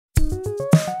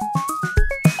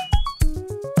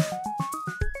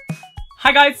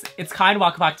Hi guys, it's Kyne.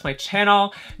 Welcome back to my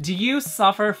channel. Do you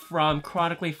suffer from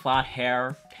chronically flat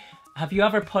hair? Have you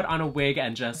ever put on a wig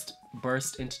and just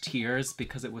burst into tears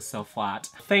because it was so flat?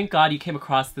 Thank God you came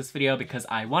across this video because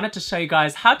I wanted to show you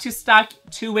guys how to stack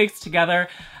two wigs together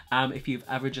if you've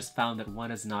ever just found that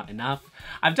one is not enough.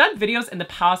 I've done videos in the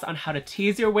past on how to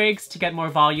tease your wigs to get more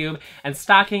volume, and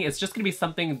stacking is just gonna be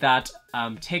something that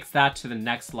takes that to the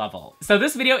next level. So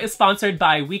this video is sponsored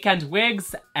by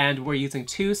Weekendwigs, and we're using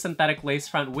two synthetic lace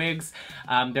front wigs.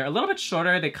 They're a little bit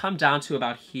shorter, they come down to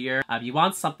about here. You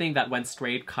want something that when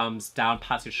straight comes down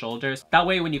past your shoulders. That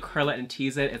way when you curl it and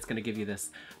tease it, it's gonna give you this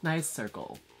nice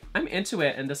circle. I'm into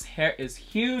it, and this hair is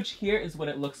huge. Here is what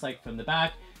it looks like from the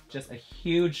back. Just a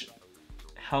huge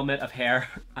helmet of hair.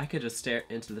 I could just stare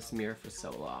into this mirror for so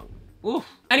long. Ooh.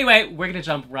 Anyway, we're gonna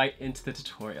jump right into the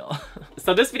tutorial.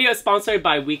 So this video is sponsored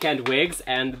by Weekendwigs,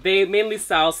 and they mainly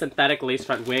sell synthetic lace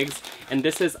front wigs, and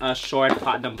this is a short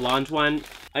platinum blonde one.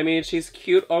 I mean, she's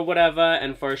cute or whatever,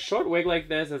 and for a short wig like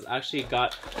this, it's actually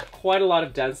got quite a lot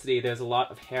of density. There's a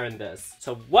lot of hair in this.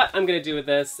 So what I'm gonna do with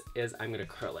this is I'm gonna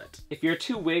curl it. If your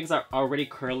two wigs are already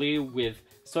curly with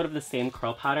sort of the same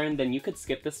curl pattern, then you could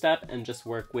skip this step and just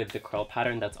work with the curl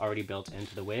pattern that's already built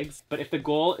into the wigs. But if the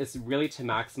goal is really to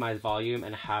maximize volume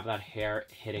and have that hair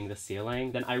hitting the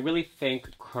ceiling, then I really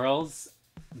think curls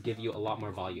give you a lot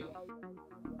more volume.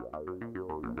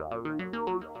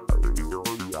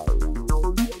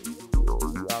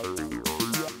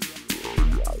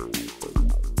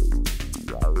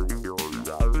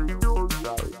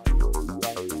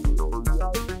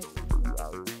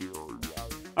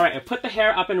 Alright, I put the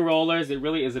hair up in rollers. It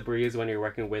really is a breeze when you're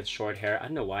working with short hair. I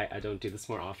don't know why I don't do this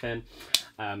more often.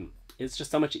 It's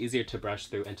just so much easier to brush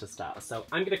through into style. So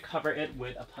I'm going to cover it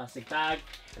with a plastic bag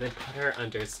and then put her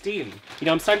under steam. You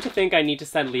know, I'm starting to think I need to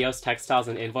send Leo's Textiles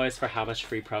an invoice for how much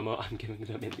free promo I'm giving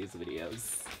them in these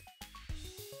videos.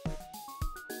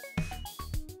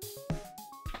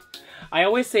 I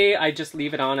always say I just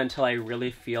leave it on until I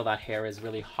really feel that hair is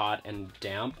really hot and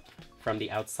damp from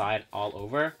the outside all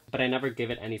over, but I never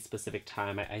give it any specific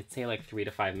time. I'd say like 3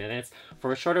 to 5 minutes.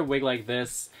 For a shorter wig like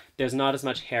this, there's not as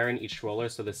much hair in each roller,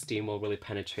 so the steam will really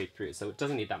penetrate through, so it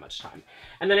doesn't need that much time.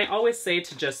 And then I always say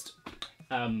to just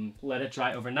let it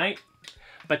dry overnight.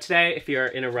 But today, if you're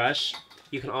in a rush,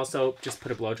 you can also just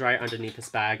put a blow dryer underneath this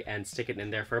bag and stick it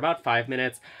in there for about 5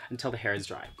 minutes until the hair is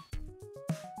dry.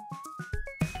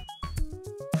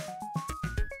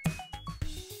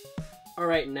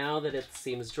 Alright, now that it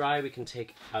seems dry, we can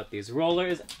take out these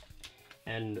rollers,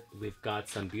 and we've got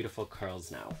some beautiful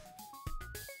curls now.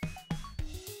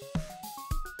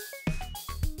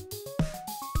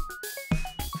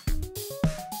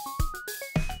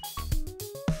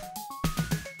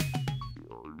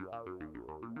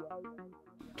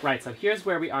 Right, so here's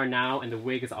where we are now, and the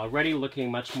wig is already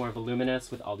looking much more voluminous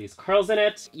with all these curls in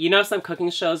it. You know some cooking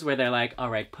shows where they're like,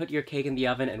 alright, put your cake in the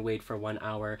oven and wait for 1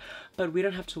 hour. But we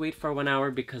don't have to wait for 1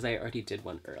 hour because I already did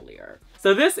one earlier.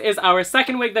 So this is our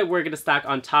second wig that we're gonna stack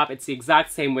on top. It's the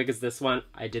exact same wig as this one.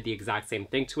 I did the exact same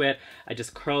thing to it. I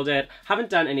just curled it. Haven't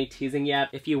done any teasing yet.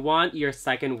 If you want your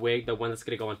second wig, the one that's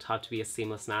gonna go on top, to be a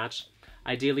seamless match,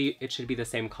 ideally it should be the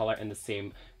same color and the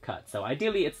same cut. So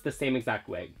ideally it's the same exact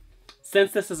wig.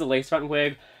 Since this is a lace front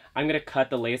wig, I'm going to cut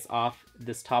the lace off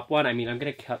this top one. I mean, I'm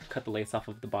going to cut the lace off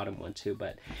of the bottom one too,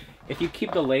 but if you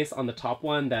keep the lace on the top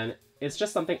one, then it's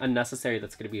just something unnecessary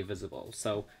that's going to be visible.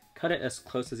 So cut it as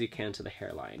close as you can to the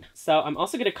hairline. So I'm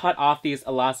also going to cut off these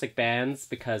elastic bands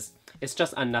because it's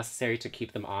just unnecessary to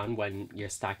keep them on when you're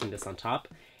stacking this on top,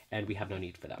 and we have no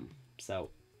need for them.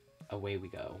 So away we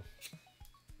go.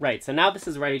 Right, so now this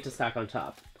is ready to stack on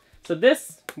top. So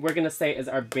this, we're going to say, is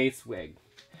our base wig.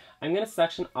 I'm going to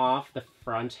section off the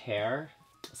front hair.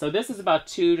 So this is about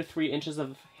 2 to 3 inches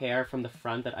of hair from the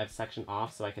front that I've sectioned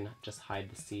off so I can just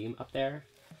hide the seam up there.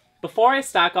 Before I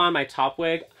stack on my top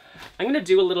wig, I'm going to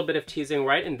do a little bit of teasing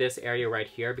right in this area right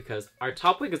here because our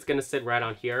top wig is going to sit right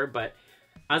on here, but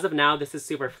as of now this is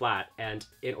super flat, and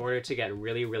in order to get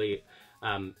really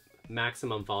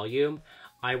maximum volume,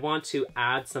 I want to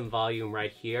add some volume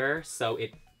right here so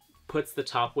it puts the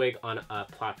top wig on a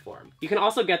platform. You can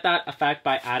also get that effect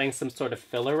by adding some sort of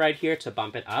filler right here to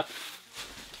bump it up,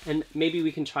 and maybe we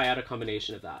can try out a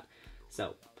combination of that.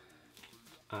 So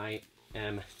I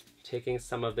am taking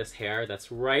some of this hair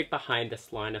that's right behind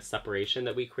this line of separation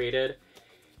that we created,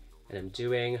 and I'm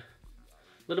doing a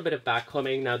little bit of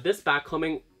backcombing. Now this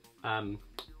backcombing,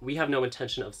 we have no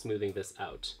intention of smoothing this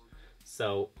out,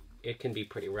 so it can be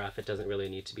pretty rough. It doesn't really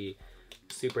need to be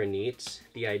super neat.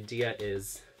 The idea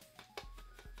is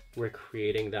we're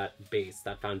creating that base,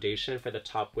 that foundation for the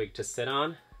top wig to sit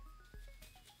on.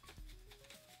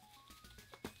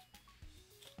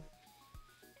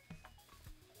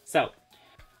 So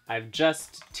I've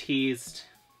just teased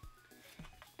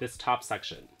this top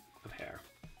section of hair.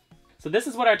 So this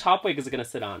is what our top wig is gonna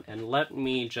sit on, and let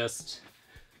me just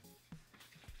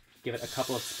give it a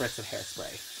couple of spritz of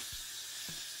hairspray.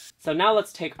 So now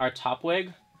let's take our top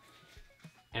wig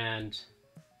and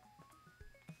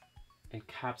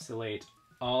encapsulate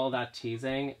all that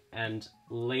teasing and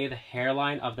lay the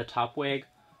hairline of the top wig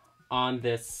on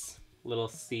this little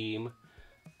seam,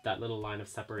 that little line of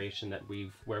separation that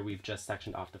where we've just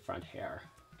sectioned off the front hair.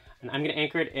 And I'm gonna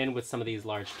anchor it in with some of these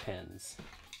large pins.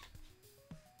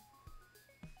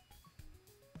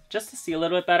 Just to see a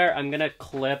little bit better, I'm gonna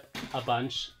clip a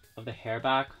bunch of the hair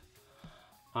back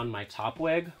on my top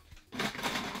wig.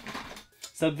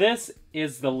 So this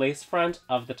is the lace front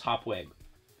of the top wig.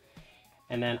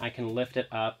 And then I can lift it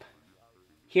up.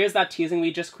 Here's that teasing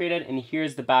we just created, and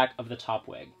here's the back of the top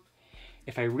wig.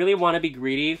 If I really want to be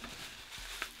greedy,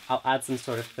 I'll add some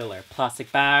sort of filler.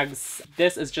 Plastic bags.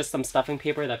 This is just some stuffing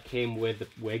paper that came with the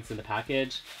wigs in the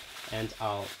package, and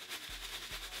I'll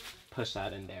push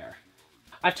that in there.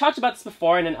 I've talked about this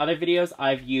before, and in other videos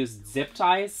I've used zip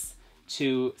ties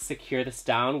to secure this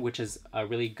down, which is a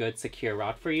really good secure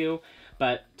route for you.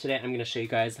 But today I'm going to show you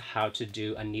guys how to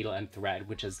do a needle and thread,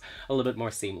 which is a little bit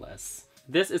more seamless.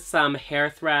 This is some hair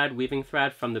thread, weaving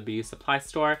thread from the beauty supply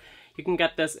store. You can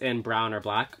get this in brown or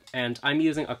black. And I'm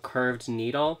using a curved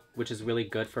needle, which is really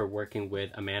good for working with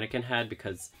a mannequin head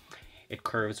because it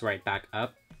curves right back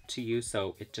up to you,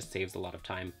 so it just saves a lot of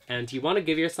time. And you want to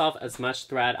give yourself as much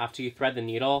thread after you thread the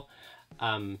needle,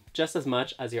 just as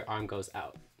much as your arm goes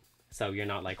out. So you're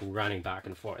not like running back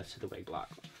and forth to the wig block.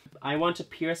 I want to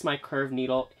pierce my curved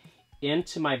needle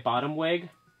into my bottom wig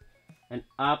and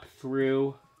up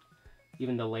through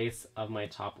even the lace of my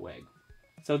top wig.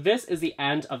 So this is the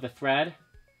end of the thread,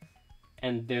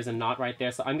 and there's a knot right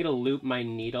there. So I'm gonna loop my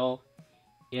needle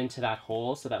into that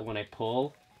hole so that when I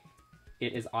pull,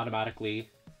 it is automatically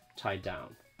tied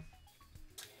down.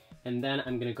 And then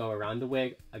I'm gonna go around the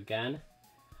wig again,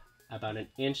 about an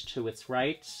inch to its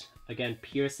right. Again,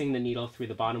 piercing the needle through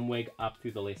the bottom wig, up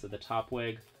through the lace of the top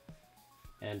wig,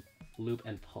 and loop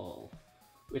and pull.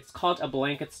 It's called a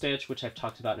blanket stitch, which I've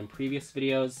talked about in previous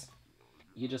videos.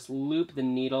 You just loop the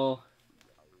needle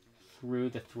through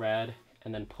the thread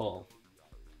and then pull,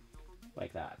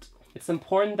 like that. It's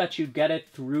important that you get it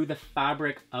through the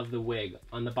fabric of the wig,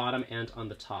 on the bottom and on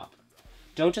the top.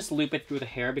 Don't just loop it through the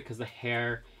hair, because the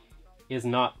hair is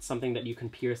not something that you can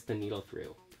pierce the needle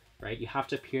through, right? You have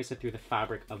to pierce it through the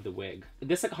fabric of the wig.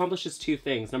 This accomplishes two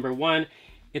things. Number one,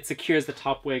 it secures the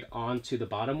top wig onto the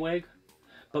bottom wig.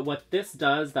 But what this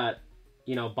does that,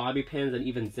 you know, bobby pins and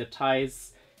even zip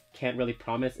ties can't really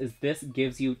promise is this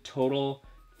gives you total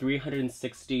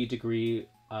 360-degree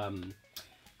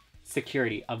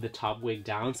security of the top wig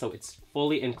down, so it's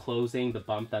fully enclosing the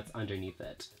bump that's underneath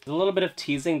it. There's a little bit of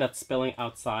teasing that's spilling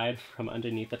outside from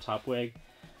underneath the top wig.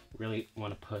 Really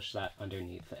want to push that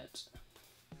underneath it.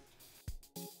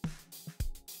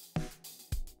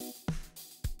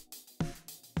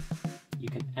 You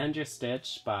can end your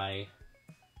stitch by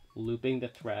looping the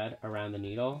thread around the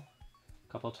needle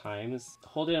a couple times.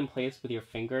 Hold it in place with your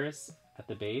fingers at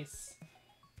the base,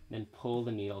 then pull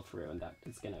the needle through, and that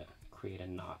is going to create a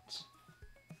knot.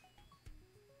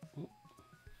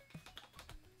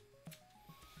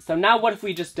 So now what have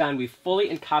we just done? We've fully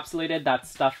encapsulated that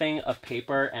stuffing of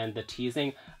paper and the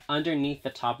teasing underneath the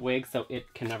top wig so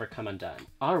it can never come undone.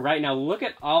 All right, now look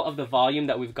at all of the volume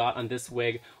that we've got on this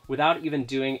wig without even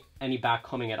doing any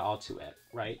backcombing at all to it,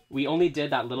 right? We only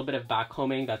did that little bit of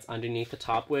backcombing that's underneath the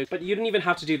top wig, but you didn't even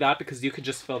have to do that because you could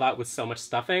just fill that with so much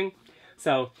stuffing.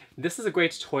 So this is a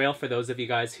great tutorial for those of you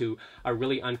guys who are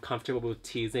really uncomfortable with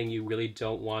teasing. You really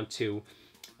don't want to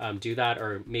do that,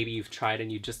 or maybe you've tried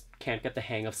and you just can't get the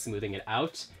hang of smoothing it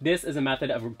out. This is a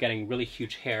method of getting really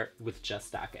huge hair with just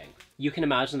stacking. You can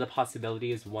imagine the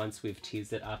possibilities once we've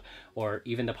teased it up, or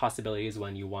even the possibilities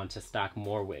when you want to stack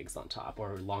more wigs on top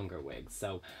or longer wigs.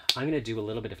 So I'm gonna do a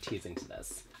little bit of teasing to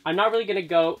this. I'm not really gonna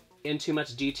go into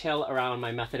much detail around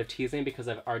my method of teasing because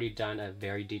I've already done a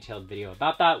very detailed video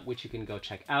about that, which you can go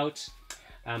check out.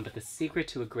 But the secret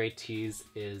to a great tease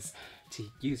is to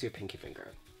use your pinky finger.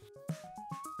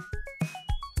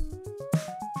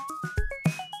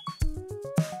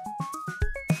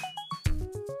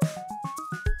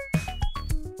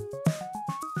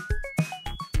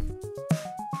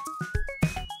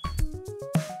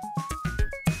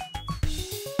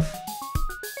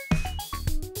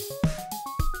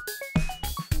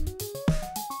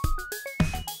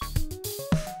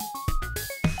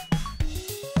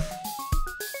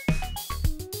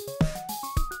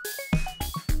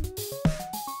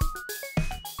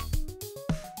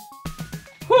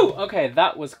 Whew! Okay,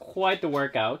 that was quite the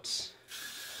workout.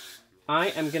 I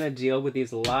am gonna deal with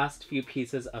these last few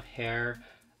pieces of hair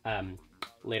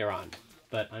later on,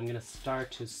 but I'm gonna start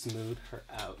to smooth her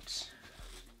out.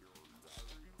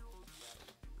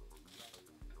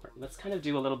 Let's kind of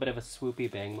do a little bit of a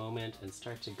swoopy bang moment and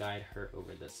start to guide her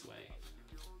over this way.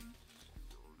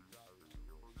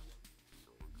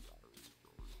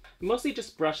 Mostly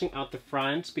just brushing out the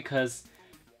front because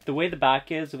the way the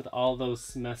back is with all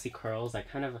those messy curls,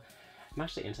 I'm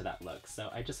actually into that look.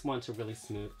 So I just want to really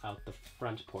smooth out the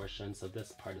front portion so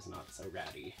this part is not so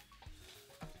ratty.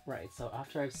 Right, so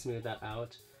after I've smoothed that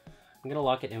out, I'm gonna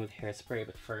lock it in with hairspray,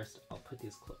 but first I'll put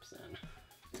these clips in.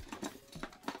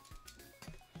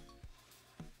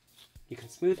 You can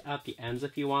smooth out the ends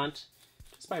if you want,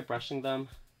 just by brushing them.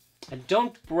 And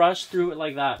don't brush through it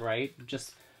like that, right?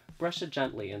 Just brush it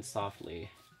gently and softly,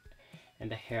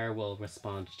 and the hair will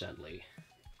respond gently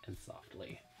and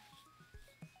softly.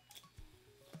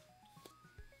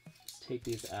 Just take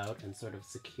these out and sort of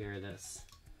secure this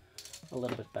a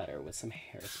little bit better with some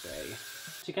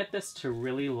hairspray. To get this to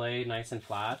really lay nice and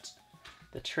flat,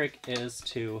 the trick is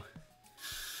to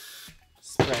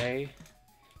spray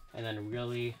and then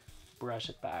really brush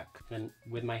it back. And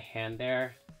with my hand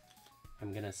there,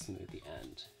 I'm gonna smooth the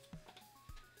end.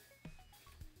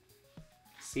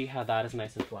 See how that is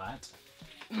nice and flat?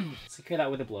 Secure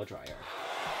that with a blow dryer.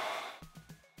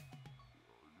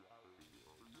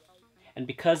 And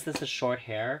because this is short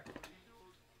hair,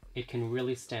 it can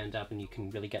really stand up and you can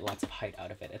really get lots of height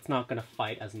out of it. It's not gonna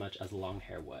fight as much as long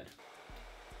hair would.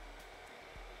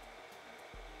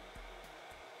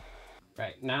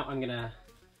 Right, now I'm gonna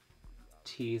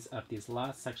tease up these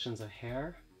last sections of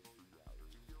hair.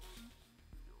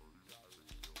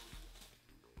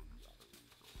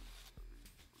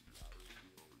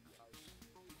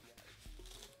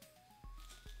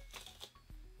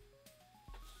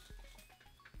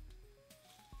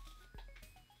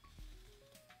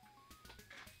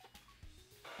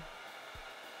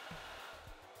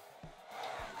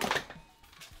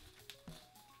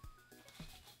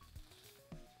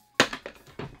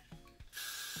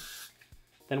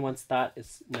 Then once that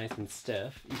is nice and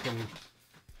stiff, you can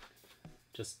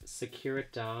just secure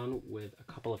it down with a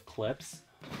couple of clips,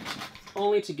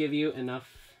 only to give you enough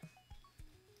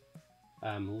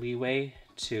leeway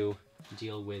to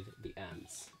deal with the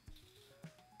ends,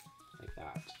 like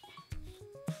that.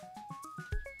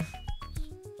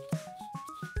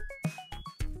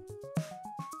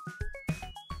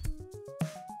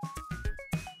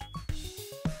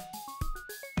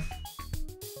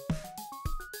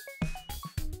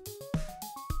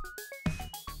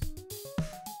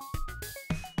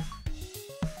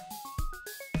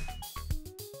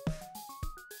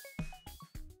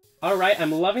 Alright,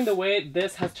 I'm loving the way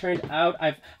this has turned out.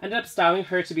 I've ended up styling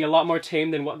her to be a lot more tame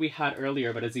than what we had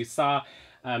earlier, but as you saw,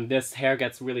 this hair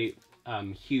gets really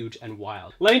huge and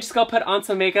wild. Let me just go put on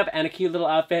some makeup and a cute little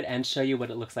outfit and show you what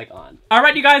it looks like on.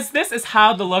 Alright you guys, this is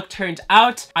how the look turned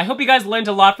out. I hope you guys learned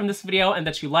a lot from this video and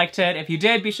that you liked it. If you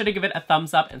did, be sure to give it a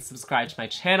thumbs up and subscribe to my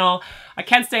channel. I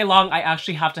can't stay long, I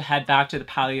actually have to head back to the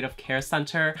palliative care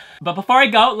center. But before I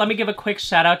go, let me give a quick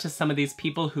shout out to some of these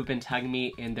people who've been tagging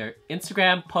me in their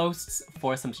Instagram posts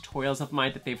for some tutorials of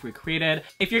mine that they've recreated.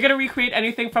 If you're gonna recreate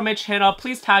anything from my channel,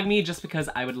 please tag me just because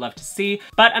I would love to see.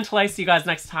 But until I see you guys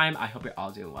next time, I hope you're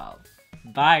all doing well.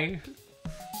 Bye!